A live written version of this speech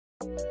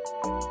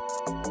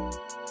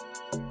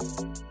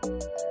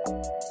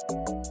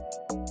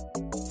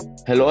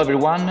Hello,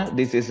 everyone.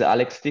 This is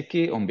Alex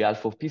Sticchi on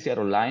behalf of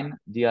PCRonline.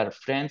 Dear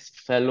friends,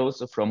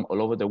 fellows from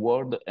all over the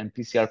world, and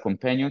PCR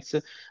companions,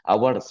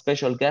 our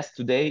special guest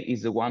today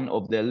is one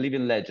of the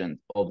living legends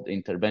of the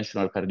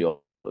interventional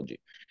cardiology.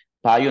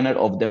 Pioneer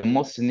of the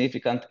most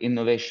significant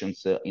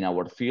innovations in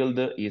our field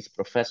is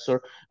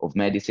Professor of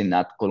Medicine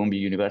at Columbia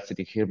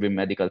University Irving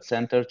Medical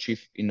Center,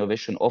 Chief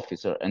Innovation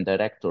Officer and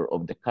Director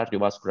of the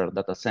Cardiovascular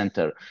Data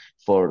Center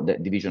for the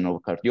Division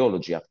of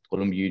Cardiology at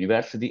Columbia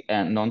University,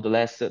 and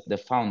nonetheless the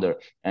founder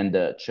and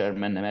the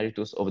Chairman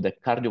Emeritus of the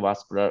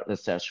Cardiovascular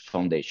Research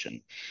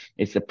Foundation.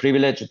 It's a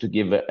privilege to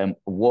give a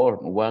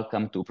warm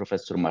welcome to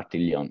Professor Martin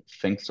Leon.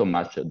 Thanks so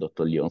much,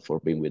 Dr. Leon, for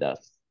being with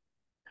us.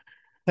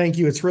 Thank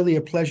you. It's really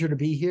a pleasure to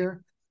be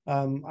here.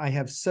 I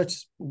have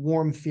such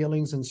warm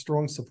feelings and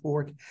strong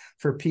support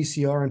for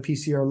PCR and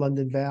PCR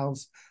London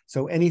valves.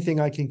 So anything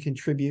I can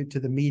contribute to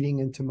the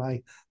meeting and to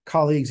my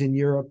colleagues in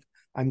Europe,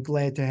 I'm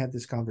glad to have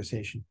this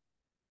conversation.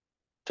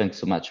 Thanks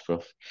so much,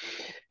 Prof.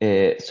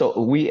 So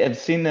we have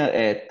seen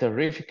a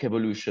terrific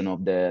evolution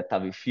of the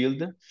TAVI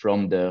field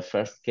from the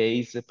first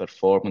case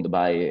performed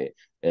by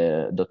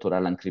Dr.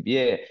 Alan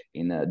Cribier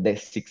in the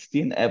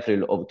 16th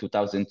April of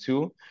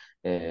 2002.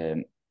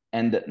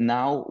 And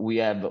now we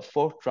have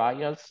 4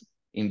 trials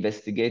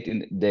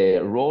investigating the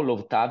role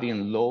of TAVI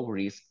in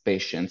low-risk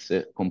patients,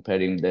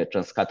 comparing the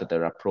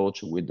transcatheter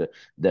approach with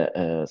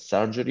the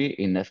surgery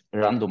in a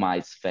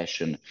randomized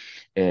fashion.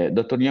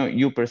 Dr. Leon,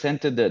 you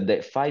presented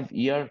the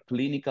 5-year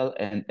clinical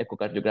and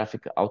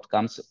echocardiographic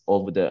outcomes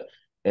of the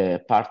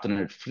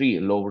partner-free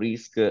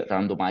low-risk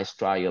randomized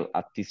trial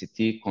at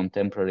TCT,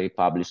 contemporary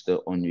published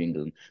on New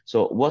England.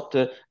 So what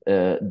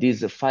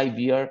this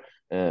 5-year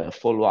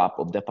follow-up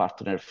of the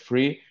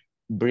partner-free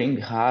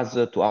bring us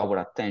to our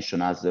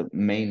attention as a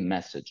main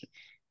message?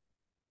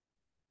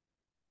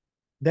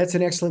 That's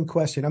an excellent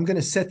question. I'm going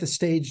to set the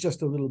stage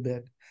just a little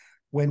bit.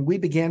 When we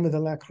began with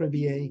Alain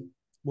Cribier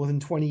more than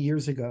 20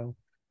 years ago,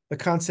 the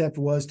concept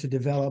was to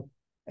develop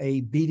a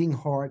beating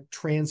heart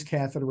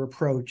transcatheter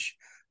approach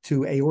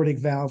to aortic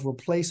valve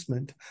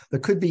replacement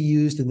that could be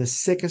used in the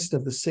sickest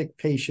of the sick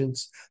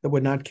patients that were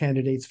not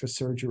candidates for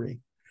surgery.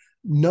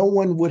 No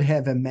one would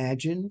have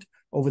imagined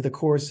over the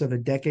course of a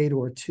decade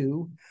or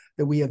two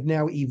that we have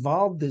now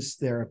evolved this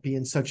therapy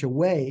in such a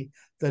way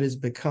that has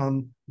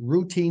become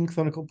routine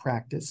clinical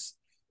practice,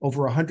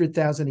 over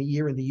 100,000 a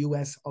year in the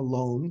US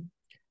alone,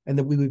 and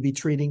that we would be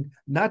treating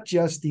not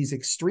just these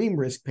extreme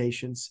risk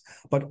patients,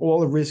 but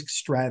all the risk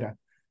strata,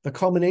 the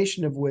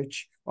culmination of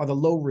which are the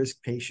low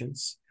risk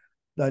patients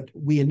that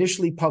we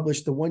initially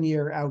published the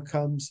 1-year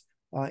outcomes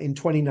in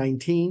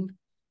 2019.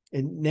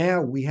 And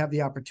now we have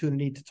the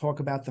opportunity to talk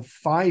about the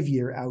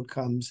 5-year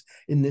outcomes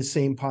in this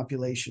same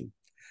population.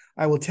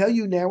 I will tell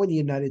you now in the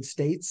United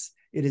States,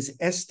 it is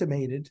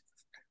estimated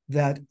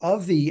that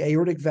of the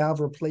aortic valve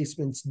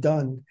replacements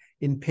done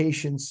in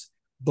patients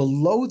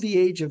below the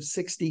age of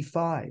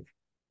 65,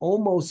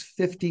 almost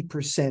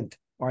 50%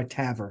 are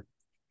TAVR,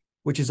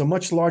 which is a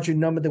much larger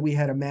number than we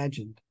had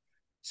imagined.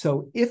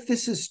 So if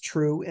this is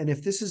true, and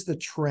if this is the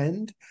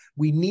trend,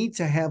 we need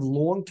to have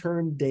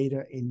long-term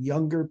data in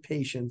younger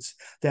patients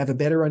to have a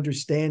better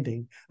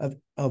understanding of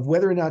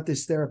whether or not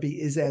this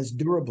therapy is as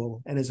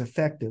durable and as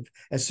effective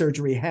as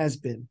surgery has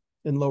been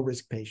in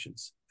low-risk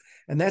patients.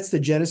 And that's the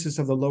genesis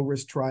of the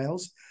low-risk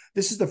trials.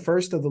 This is the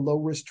first of the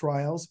low-risk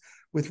trials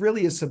with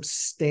really a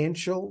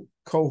substantial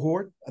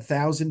cohort,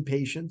 1,000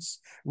 patients,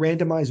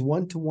 randomized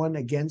 1-to-1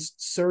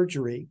 against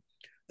surgery,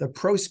 that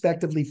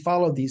prospectively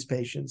followed these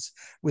patients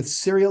with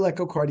serial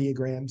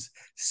echocardiograms,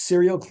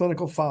 serial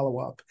clinical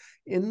follow-up,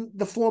 in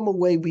the formal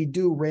way we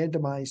do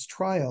randomized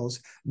trials,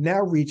 now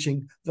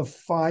reaching the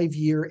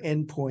 5-year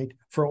endpoint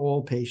for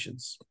all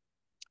patients.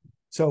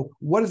 So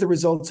what are the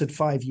results at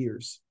 5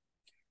 years?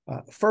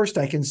 First,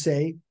 I can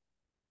say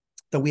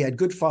that we had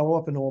good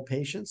follow-up in all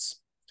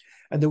patients,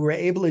 and that we were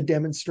able to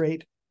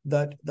demonstrate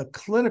that the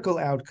clinical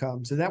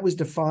outcomes, and that was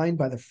defined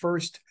by the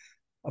first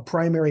a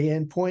primary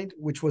endpoint,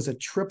 which was a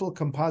triple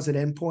composite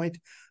endpoint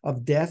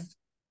of death,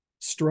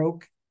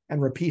 stroke, and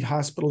repeat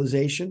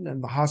hospitalization.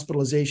 And the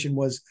hospitalization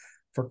was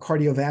for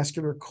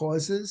cardiovascular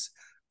causes,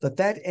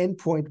 that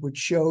endpoint which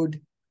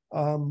showed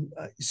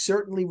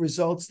certainly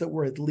results that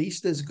were at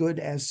least as good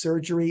as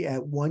surgery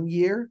at 1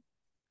 year,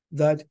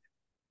 that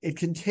it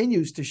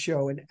continues to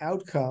show an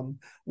outcome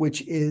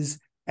which is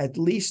at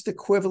least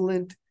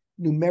equivalent,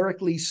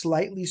 numerically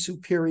slightly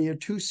superior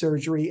to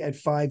surgery at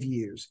 5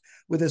 years,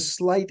 with a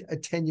slight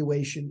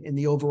attenuation in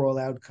the overall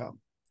outcome.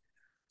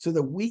 So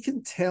that we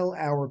can tell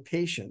our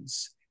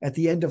patients at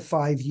the end of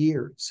 5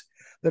 years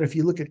that if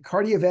you look at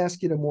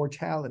cardiovascular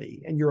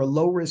mortality and you're a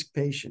low-risk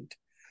patient,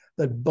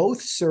 that both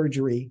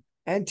surgery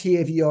and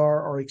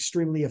TAVR are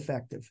extremely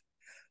effective.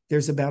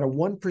 There's about a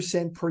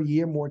 1% per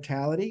year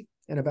mortality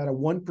and about a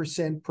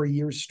 1% per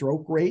year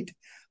stroke rate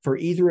for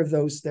either of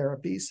those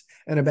therapies,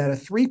 and about a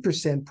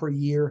 3% per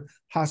year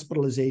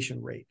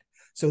hospitalization rate.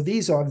 So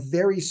these are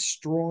very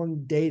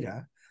strong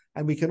data.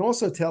 And we can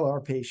also tell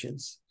our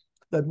patients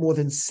that more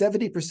than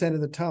 70%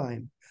 of the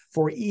time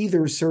for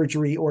either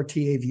surgery or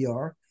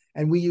TAVR,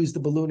 and we use the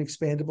balloon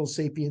expandable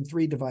SAPIEN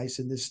 3 device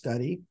in this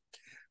study,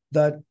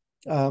 that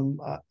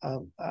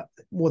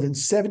more than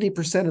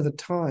 70% of the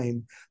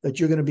time that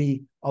you're going to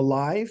be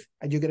alive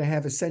and you're going to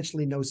have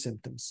essentially no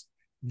symptoms,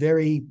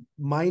 very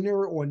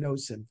minor or no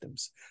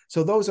symptoms.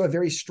 So those are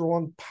very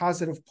strong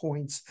positive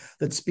points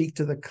that speak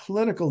to the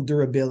clinical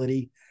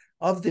durability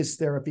of this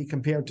therapy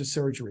compared to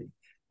surgery.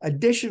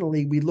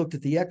 Additionally, we looked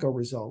at the echo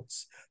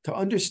results to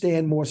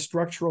understand more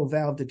structural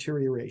valve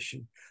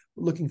deterioration,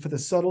 looking for the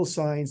subtle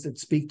signs that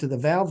speak to the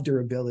valve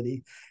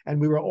durability.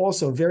 And we were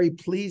also very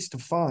pleased to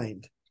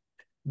find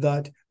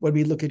that when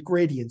we look at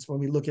gradients, when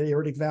we look at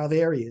aortic valve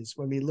areas,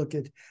 when we look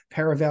at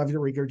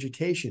paravalvular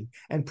regurgitation,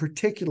 and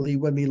particularly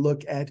when we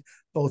look at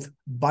both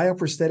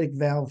bioprosthetic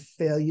valve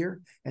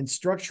failure and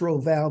structural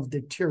valve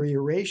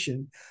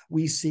deterioration,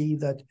 we see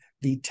that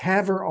the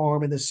TAVR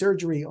arm and the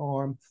surgery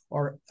arm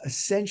are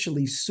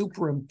essentially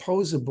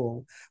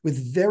superimposable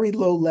with very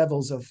low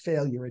levels of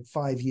failure at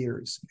 5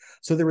 years.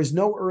 So there is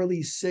no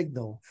early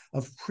signal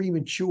of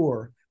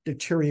premature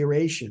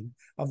deterioration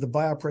of the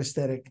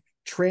bioprosthetic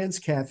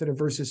transcatheter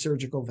versus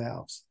surgical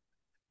valves.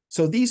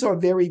 So these are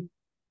very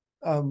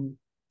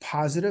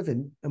positive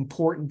and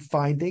important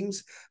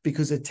findings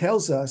because it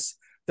tells us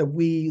that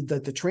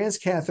the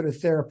transcatheter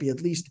therapy,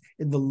 at least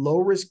in the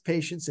low-risk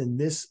patients in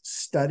this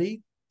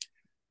study,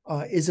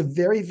 is a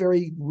very,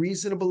 very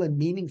reasonable and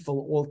meaningful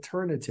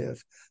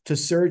alternative to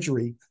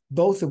surgery,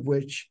 both of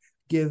which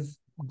give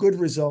good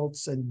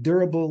results and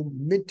durable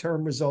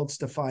midterm results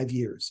to 5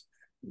 years,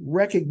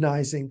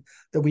 recognizing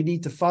that we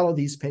need to follow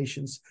these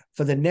patients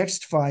for the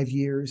next 5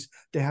 years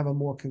to have a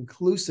more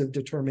conclusive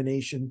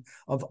determination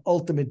of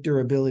ultimate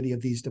durability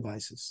of these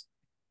devices.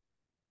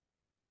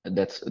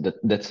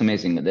 That's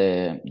amazing.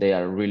 They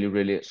are really,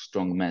 really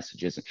strong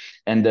messages.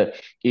 And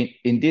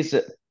in this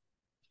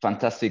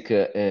fantastic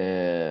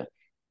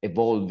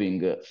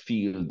evolving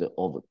field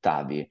of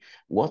TAVI,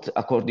 what,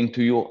 according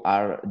to you,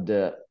 are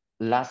the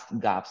last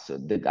gaps,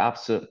 the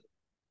gaps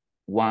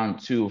 1,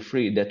 2,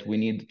 3 that we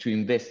need to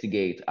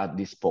investigate at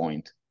this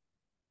point?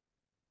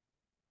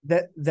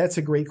 That's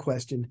a great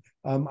question.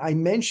 I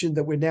mentioned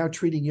that we're now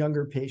treating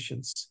younger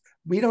patients.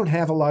 We don't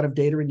have a lot of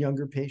data in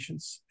younger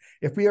patients.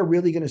 If we are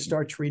really going to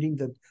start treating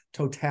the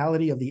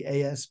totality of the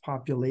AS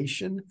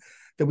population,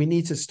 then we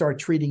need to start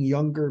treating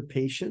younger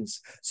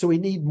patients. So we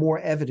need more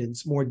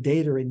evidence, more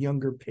data in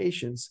younger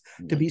patients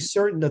to be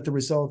certain that the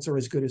results are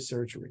as good as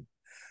surgery.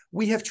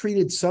 We have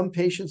treated some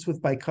patients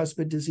with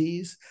bicuspid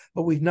disease,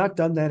 but we've not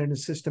done that in a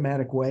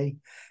systematic way.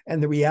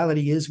 And the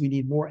reality is we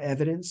need more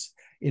evidence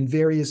in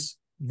various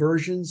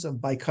versions of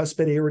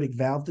bicuspid aortic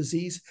valve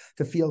disease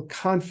to feel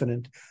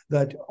confident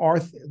that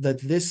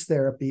this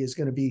therapy is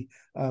going to be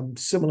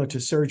similar to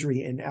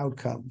surgery in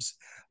outcomes.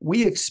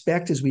 We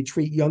expect, as we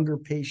treat younger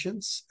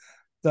patients,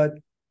 that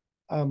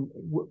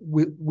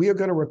we are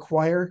going to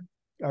require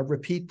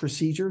repeat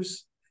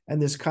procedures, and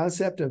this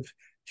concept of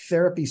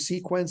therapy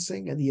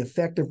sequencing and the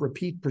effect of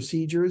repeat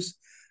procedures,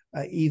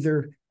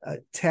 either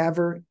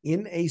TAVR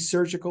in a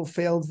surgical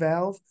failed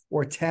valve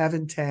or TAV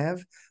and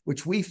TAV,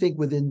 which we think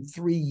within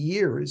 3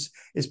 years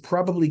is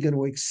probably going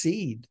to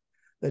exceed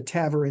the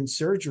TAVR in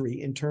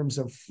surgery in terms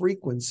of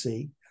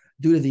frequency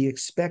due to the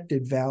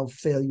expected valve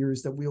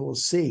failures that we will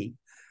see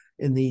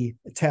in the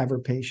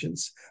TAVR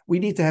patients. We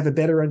need to have a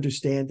better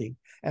understanding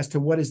as to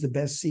what is the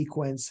best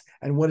sequence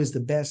and what is the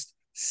best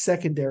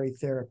secondary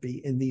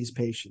therapy in these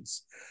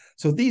patients.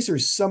 So these are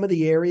some of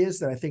the areas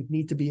that I think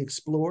need to be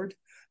explored.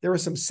 There are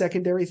some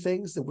secondary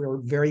things that we're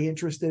very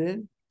interested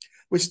in.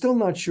 We're still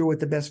not sure what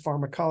the best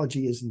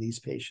pharmacology is in these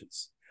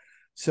patients.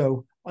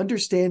 So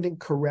understanding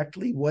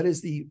correctly what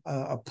is the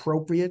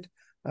appropriate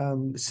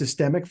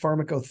systemic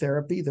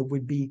pharmacotherapy that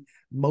would be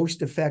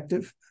most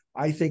effective,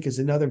 I think, is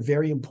another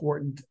very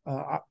important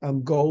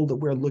goal that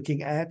we're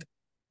looking at.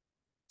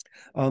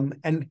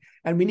 And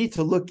we need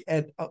to look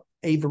at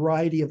a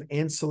variety of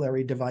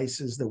ancillary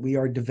devices that we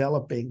are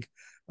developing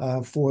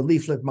for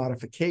leaflet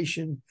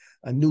modification,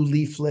 a new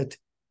leaflet,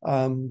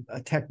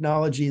 a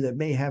technology that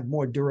may have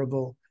more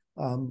durable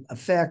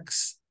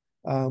effects.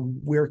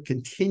 We're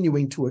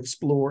continuing to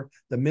explore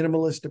the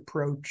minimalist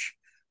approach.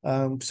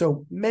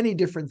 So many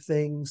different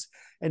things.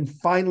 And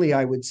finally,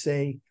 I would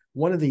say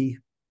one of the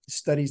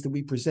studies that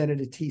we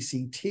presented at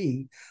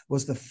TCT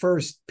was the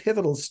first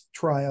pivotal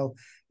trial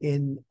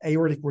in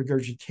aortic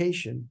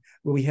regurgitation,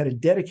 where we had a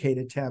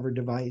dedicated TAVR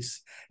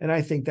device. And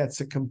I think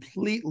that's a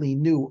completely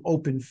new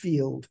open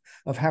field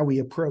of how we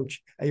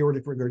approach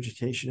aortic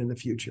regurgitation in the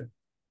future.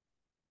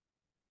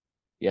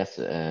 Yes,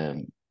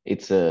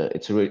 it's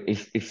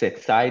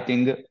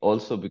exciting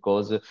also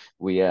because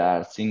we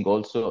are seeing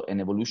also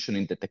an evolution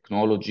in the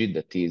technology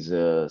that is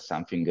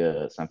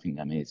something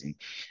amazing.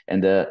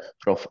 And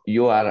Prof,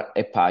 you are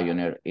a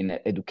pioneer in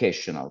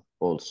educational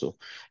also.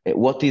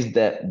 What is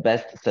the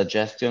best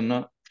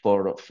suggestion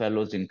for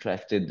fellows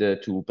interested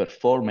to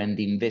perform and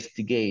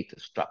investigate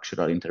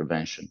structural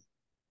intervention?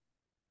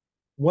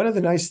 One of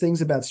the nice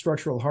things about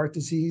structural heart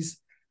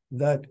disease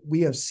that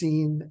we have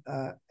seen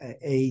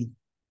a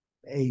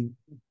a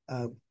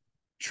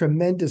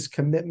tremendous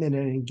commitment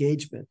and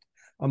engagement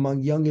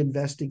among young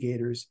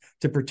investigators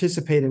to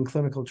participate in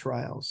clinical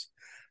trials.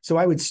 So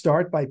I would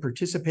start by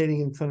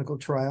participating in clinical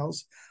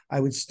trials. I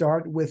would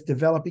start with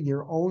developing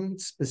your own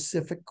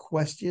specific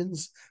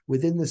questions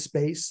within the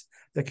space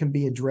that can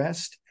be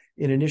addressed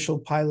in initial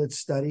pilot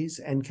studies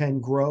and can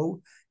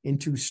grow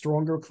into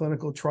stronger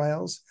clinical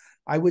trials.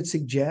 I would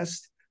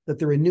suggest that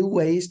there are new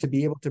ways to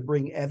be able to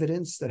bring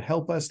evidence that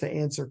help us to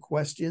answer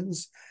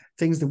questions,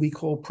 things that we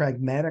call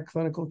pragmatic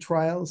clinical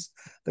trials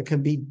that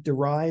can be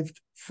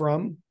derived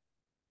from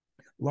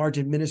large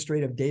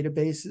administrative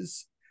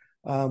databases.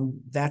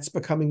 That's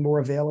becoming more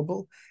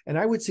available. And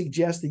I would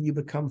suggest that you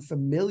become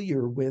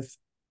familiar with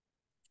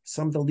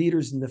some of the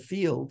leaders in the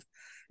field.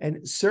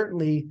 And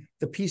certainly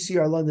the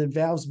PCR London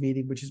Valves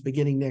meeting, which is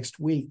beginning next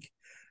week,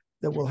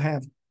 that will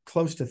have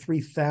close to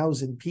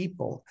 3,000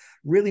 people,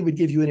 really would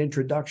give you an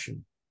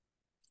introduction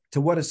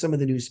to what are some of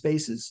the new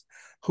spaces,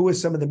 who are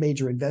some of the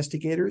major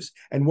investigators,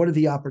 and what are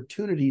the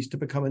opportunities to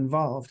become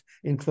involved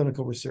in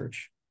clinical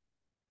research.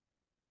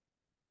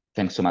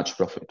 Thanks so much,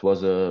 Prof. It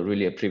was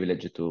really a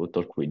privilege to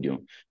talk with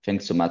you.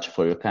 Thanks so much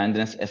for your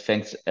kindness, and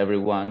thanks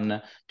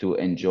everyone to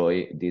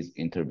enjoy this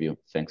interview.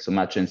 Thanks so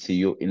much, and see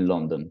you in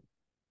London.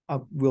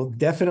 We'll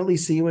definitely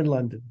see you in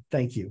London.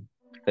 Thank you.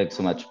 Thanks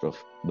so much,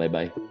 Prof.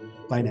 Bye-bye.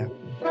 Bye now.